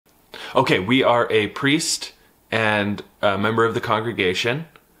Okay, we are a priest and a member of the congregation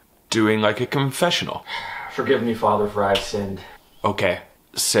doing like a confessional. Forgive me, Father, for I've sinned. Okay,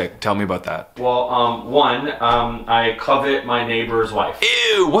 sick. Tell me about that. Well, I covet my neighbor's wife.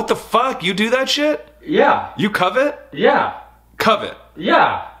 Ew, what the fuck? You do that shit? Yeah. You covet? Yeah. Covet.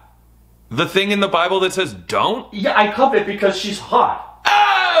 Yeah. The thing in the Bible that says don't? Yeah, I covet because she's hot.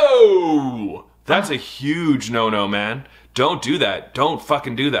 Oh! That's a huge no-no, man. Don't do that. Don't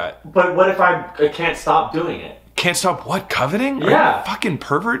fucking do that. But what if I can't stop doing it? Can't stop what? Coveting? Yeah. Are you fucking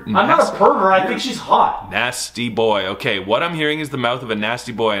pervert? I'm not a pervert. I think she's hot. Nasty boy. Okay, what I'm hearing is the mouth of a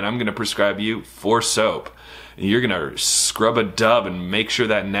nasty boy, and I'm gonna prescribe you 4 soap. And you're gonna scrub a dub and make sure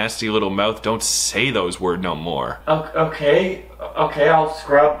that nasty little mouth don't say those words no more. Okay, I'll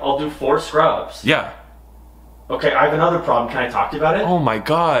scrub. I'll do 4 scrubs. Yeah. Okay, I have another problem. Can I talk to you about it? Oh my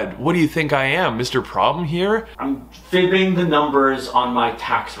god, what do you think I am, Mr. Problem here? I'm fibbing the numbers on my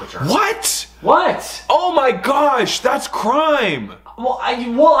tax return. What? What? Oh my gosh, that's crime! Well,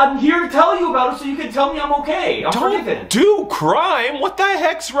 I'm here to tell you about it so you can tell me I'm okay. I'm forgiven. Don't do crime! What the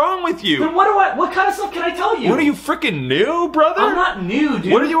heck's wrong with you? Then what kind of stuff can I tell you? What are you freaking new, brother? I'm not new,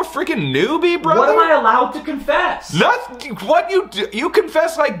 dude. What are you a freaking newbie, brother? What am I allowed to confess? Nothing. What you do? You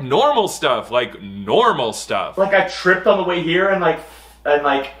confess like normal stuff, like normal stuff. Like I tripped on the way here and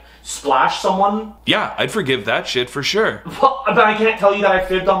splashed someone? Yeah, I'd forgive that shit for sure. Well, but I can't tell you that I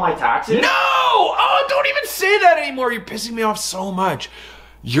fibbed on my taxes? No! Oh, don't even say that anymore. You're pissing me off so much.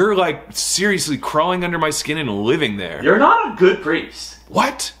 You're like seriously crawling under my skin and living there. You're not a good priest.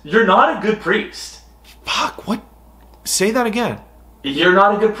 What? You're not a good priest. Fuck, what? Say that again. You're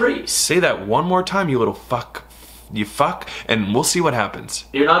not a good priest. Say that one more time, you little fuck. You fuck, and we'll see what happens.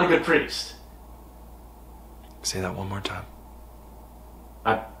 You're not a good priest. Say that one more time.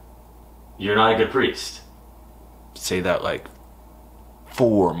 You're not a good priest. Say that like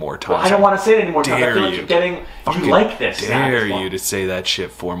 4 more times. Well, I don't want to say it anymore. Dare I feel like you. you're getting... Fucking you like this. Dare you to say that shit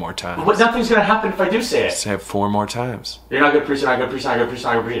 4 more times. But nothing's going to happen if I do say it. Say it 4 more times. You're not a good priest, you're not a good priest, you're not a good priest,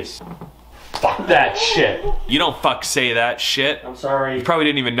 you're not a good priest. Fuck that shit. You don't fuck say that shit. I'm sorry. You probably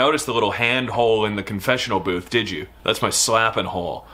didn't even notice the little hand hole in the confessional booth, did you? That's my slapping hole.